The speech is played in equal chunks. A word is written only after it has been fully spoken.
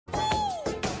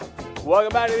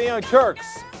Welcome back to the Young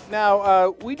Turks.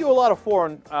 Now, we do a lot of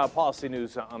foreign policy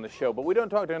news on the show, but we don't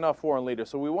talk to enough foreign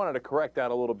leaders, so we wanted to correct that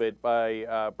a little bit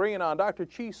by bringing on Dr.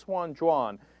 Chee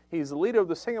Juan. He's the leader of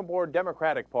the Singapore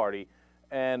Democratic Party.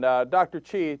 And Dr.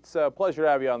 Chee, it's a pleasure to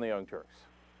have you on the Young Turks.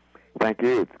 Thank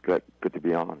you. It's good to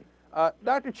be on.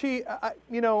 Dr. Chee,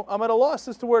 I'm at a loss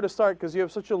as to where to start because you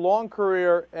have such a long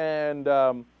career and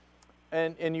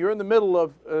you're in the middle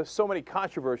of so many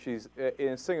controversies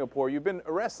in Singapore. You've been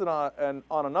arrested on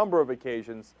a number of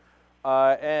occasions,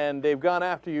 and they've gone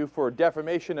after you for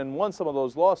defamation and won some of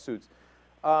those lawsuits.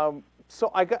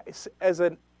 So as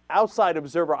an outside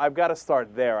observer, I've got to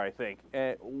start there, I think.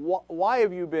 Why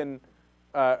have you been,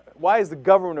 why has the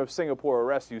government of Singapore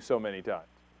arrested you so many times?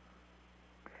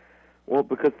 Well,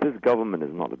 because this government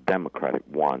is not a democratic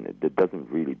one. It doesn't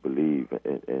really believe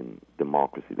in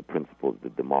democracy, the principles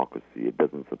of democracy. It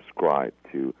doesn't subscribe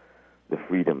to the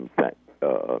freedoms that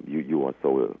you are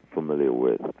so familiar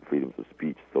with, freedoms of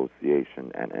speech,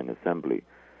 association, and assembly.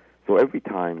 So every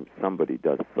time somebody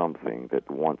does something that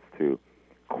wants to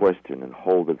question and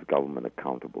hold this government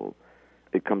accountable,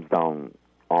 it comes down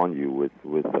on you with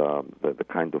the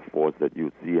kind of force that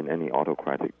you see in any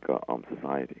autocratic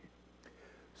society.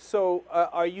 So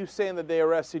are you saying that they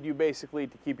arrested you basically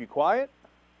to keep you quiet?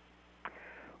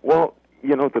 Well,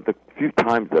 the few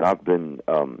times that I've been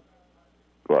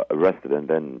arrested and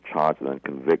then charged and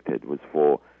convicted was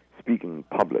for speaking in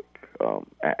public.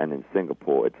 And in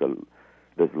Singapore,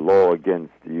 there's law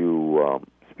against you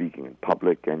speaking in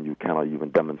public, and you cannot even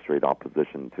demonstrate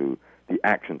opposition to the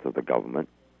actions of the government.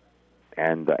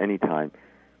 And anytime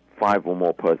 5 or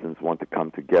more persons want to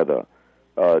come together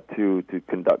to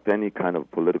conduct any kind of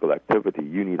political activity,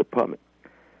 you need a permit.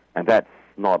 And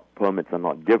permits are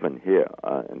not given here.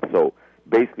 And so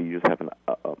basically you just have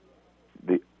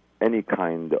any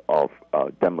kind of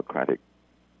democratic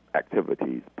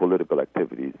activities, political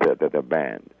activities, that are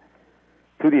banned.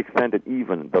 To the extent that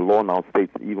even the law now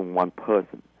states that even one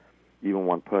person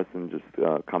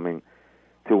just coming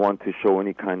to want to show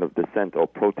any kind of dissent or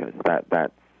protest,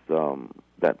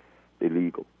 that's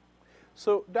illegal.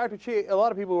 So, Dr. Chee, a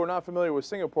lot of people who are not familiar with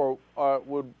Singapore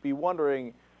would be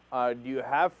wondering, do you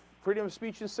have freedom of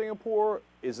speech in Singapore?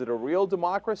 Is it a real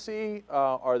democracy?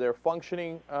 Are there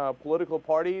functioning political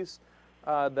parties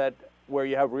where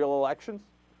you have real elections?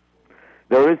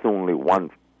 There is only one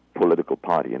political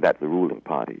party, and that's the ruling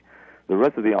party. The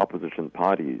rest of the opposition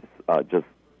parties just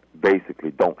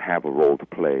basically don't have a role to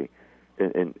play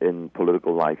in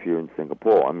political life here in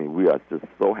Singapore. I mean, we are just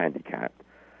so handicapped.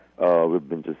 We've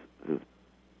been just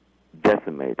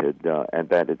decimated, and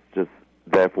that it's just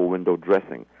there for window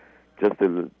dressing, just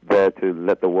there to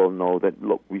let the world know that,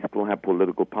 look, we still have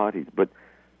political parties, but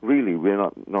really we're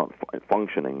not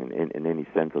functioning in any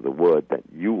sense of the word that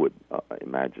you would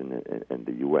imagine in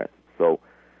the U.S. So,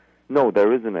 no,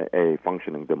 there isn't a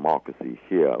functioning democracy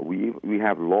here. We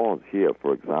have laws here,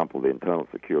 for example, the Internal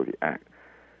Security Act,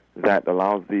 that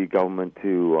allows the government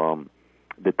to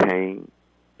detain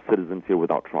citizens here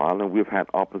without trial, and we've had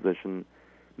opposition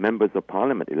members of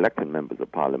parliament, elected members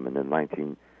of parliament in the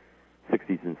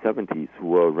 1960s and 70s who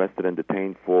were arrested and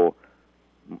detained for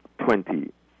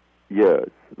 20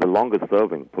 years. The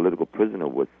longest-serving political prisoner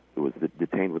was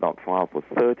detained without trial for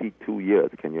 32 years.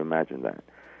 Can you imagine that?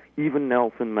 Even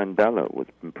Nelson Mandela was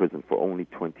in prison for only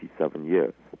 27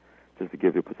 years, just to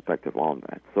give you perspective on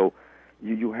that. So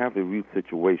you have a real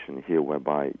situation here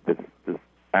whereby there's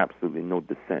absolutely no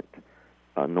dissent.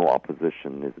 No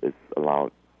opposition is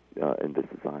allowed in this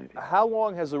society. How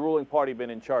long has the ruling party been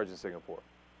in charge in Singapore?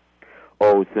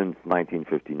 Oh, since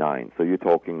 1959. So you're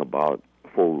talking about a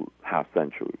full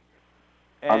half-century.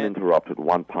 Uninterrupted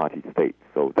one-party state.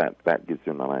 So that gives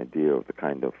you an idea of the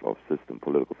kind of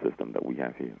political system that we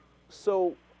have here.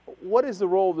 So what is the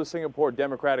role of the Singapore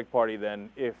Democratic Party then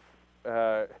if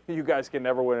you guys can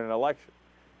never win an election?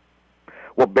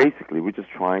 Well, basically, we're just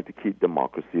trying to keep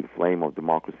democracy, the flame of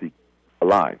democracy,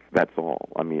 alive. That's all.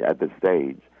 I mean, at this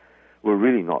stage, we're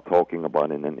really not talking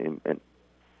about in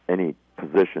any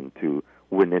position to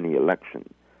win any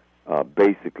election.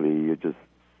 Basically, we're just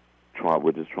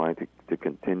trying to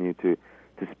continue to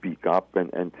speak up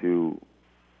and to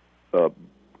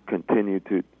continue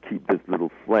to keep this little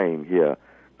flame here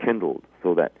kindled,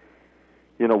 so that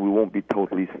we won't be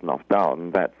totally snuffed out.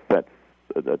 And that's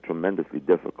a tremendously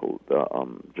difficult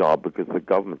job, because the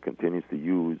government continues to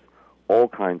use all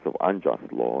kinds of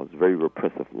unjust laws, very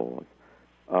repressive laws,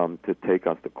 to take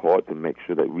us to court to make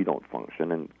sure that we don't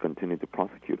function and continue to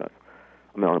prosecute us.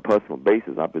 I mean, on a personal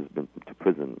basis, I've been to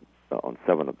prison on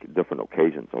 7 different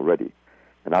occasions already,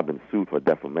 and I've been sued for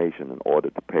defamation in order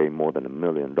to pay more than $1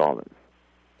 million.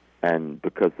 And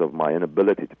because of my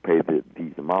inability to pay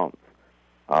these amounts,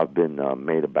 I've been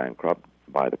made a bankrupt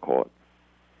by the court.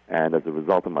 And as a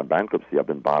result of my bankruptcy, I've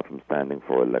been barred from standing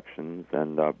for elections,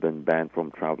 and I've been banned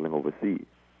from traveling overseas.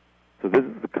 So this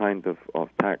is the kind of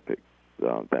tactics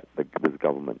that this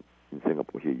government in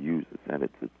Singapore here uses, and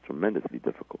it's tremendously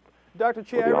difficult. Dr.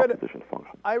 Chee, for the opposition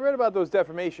function. I read about those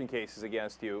defamation cases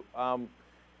against you.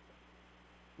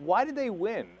 Why did they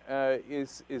win?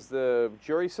 Is the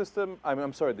jury system,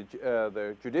 I'm sorry,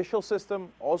 the judicial system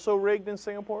also rigged in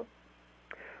Singapore?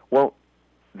 Well,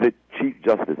 the Chief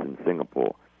Justice in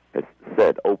Singapore has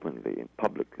said openly and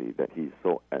publicly that he's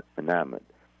so enamored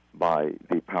by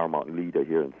the paramount leader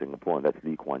here in Singapore, and that's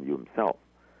Juan himself.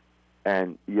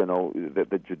 And, you know,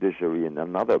 the judiciary in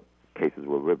other cases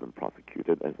where we've been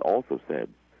prosecuted has also said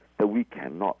that we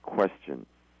cannot question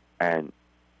and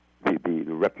the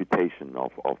reputation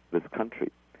of this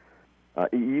country.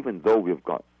 Even though we've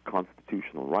got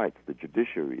constitutional rights, the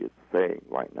judiciary is saying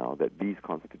right now that these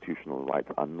constitutional rights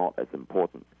are not as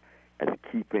important as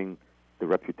keeping the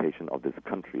reputation of this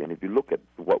country. And if you look at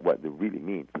what it really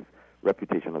means,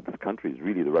 reputation of this country is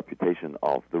really the reputation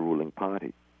of the ruling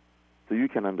party. So you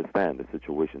can understand the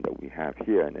situation that we have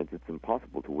here, and it's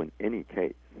impossible to win any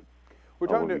case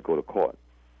when we go to court.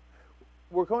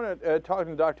 We're going to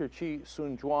talking to Dr. Chee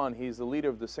Juan. He's the leader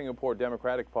of the Singapore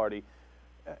Democratic Party.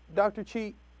 Dr.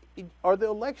 Chee, are the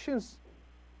elections,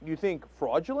 you think,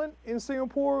 fraudulent in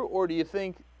Singapore, or do you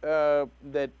think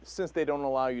that since they don't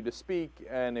allow you to speak,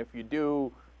 and if you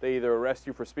do, they either arrest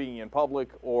you for speaking in public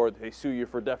or they sue you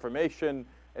for defamation,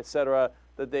 etc.,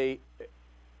 that they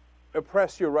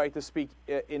oppress your right to speak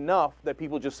enough that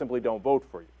people just simply don't vote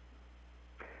for you?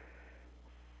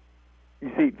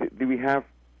 You see, we have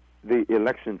the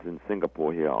elections in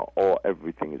Singapore here,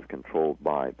 everything is controlled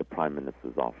by the Prime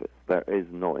Minister's office. There is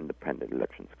no independent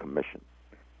elections commission.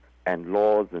 And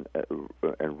laws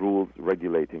and rules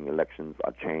regulating elections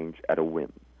are changed at a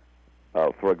whim.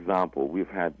 For example, we've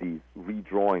had these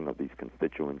redrawing of these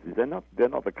constituencies. They're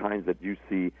not the kinds that you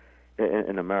see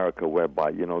in America, whereby,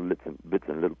 you know, bits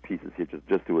and little pieces here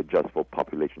just to adjust for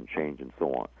population change and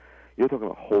so on. You're talking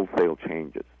about wholesale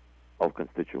changes of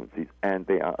constituencies, and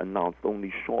they are announced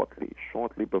only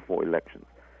shortly before elections.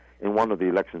 In one of the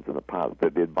elections in the past,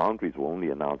 the boundaries were only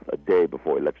announced a day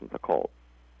before elections are called.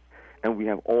 And we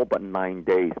have all but 9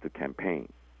 days to campaign.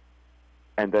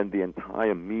 And then the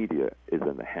entire media is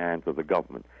in the hands of the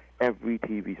government. Every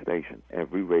TV station,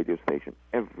 every radio station,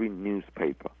 every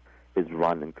newspaper is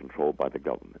run and controlled by the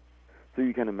government. So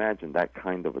you can imagine that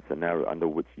kind of a scenario under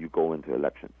which you go into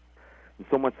elections. And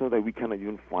so much so that we cannot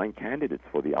even find candidates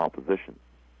for the opposition.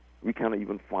 We cannot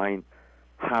even find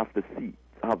half the seats,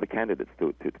 half the candidates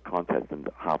to contest in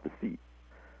half the seats.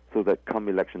 So that come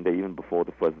election day, even before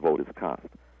the first vote is cast,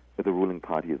 that the ruling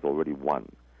party has already won.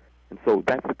 And so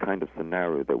that's the kind of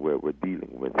scenario that we're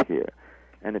dealing with here.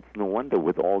 And it's no wonder,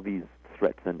 with all these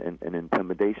threats and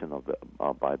intimidation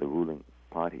by the ruling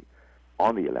party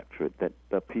on the electorate, that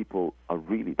the people are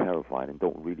really terrified and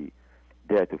don't really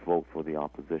dare to vote for the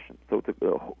opposition. So it's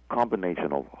a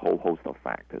combination of a whole host of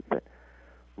factors that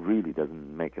really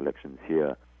doesn't make elections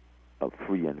here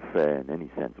free and fair in any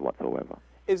sense whatsoever.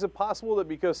 Is it possible that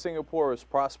because Singapore is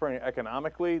prospering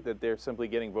economically, that they're simply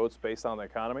getting votes based on the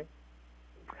economy?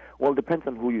 Well, it depends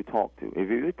on who you talk to. If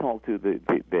you talk to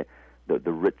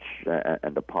the rich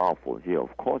and the powerful here,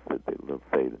 of course they'll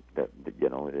say that you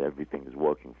know, everything is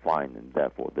working fine, and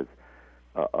therefore this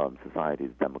society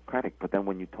is democratic. But then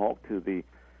when you talk to the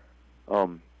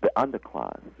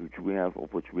underclass,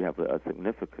 of which we have a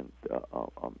significant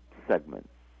segment,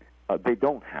 they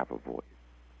don't have a voice.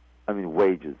 I mean,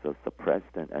 wages are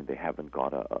suppressed, and they haven't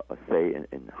got a say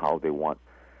in how they want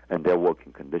and their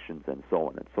working conditions and so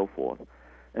on and so forth.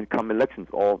 And come elections,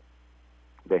 all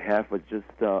they have is just,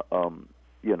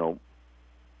 you know,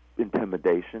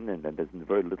 intimidation, and there's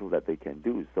very little that they can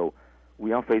do. So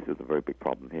we are faced with a very big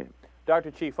problem here.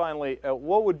 Dr. Chee, finally,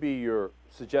 what would be your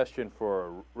suggestion for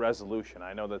a resolution?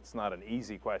 I know that's not an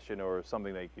easy question or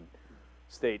something that you could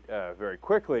state very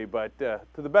quickly, but to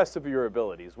the best of your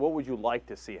abilities, what would you like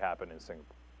to see happen in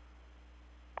Singapore?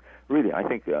 Really, I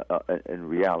think in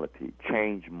reality,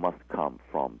 change must come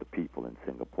from the people in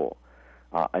Singapore,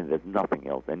 and there's nothing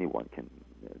else anyone can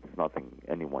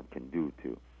do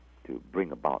to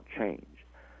bring about change.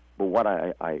 But what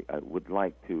I would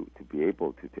like to be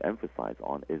able to emphasize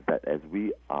on is that as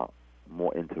we are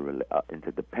more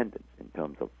interdependent in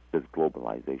terms of this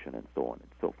globalization and so on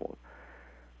and so forth,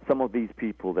 some of these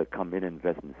people that come in and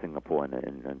invest in Singapore,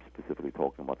 and specifically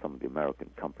talking about some of the American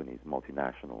companies,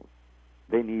 multinationals,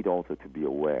 they need also to be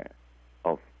aware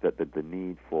the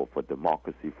need for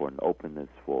democracy, for an openness,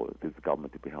 for this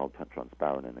government to be held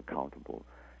transparent and accountable.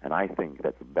 And I think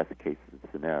that's the best case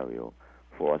scenario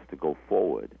for us to go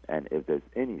forward. And if there's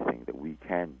anything that we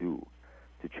can do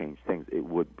to change things, it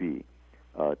would be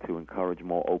to encourage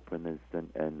more openness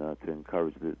and to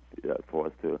encourage for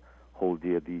us to hold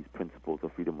dear these principles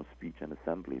of freedom of speech and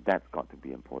assembly. That's got to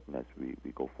be important as we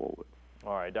go forward.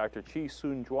 All right, Dr. Chee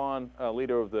Juan,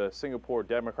 leader of the Singapore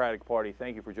Democratic Party,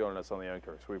 thank you for joining us on the Young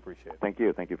Turks. We appreciate it. Thank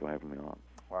you. Thank you for having me on.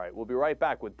 All right, we'll be right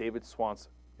back with David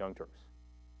Swanson, Young Turks.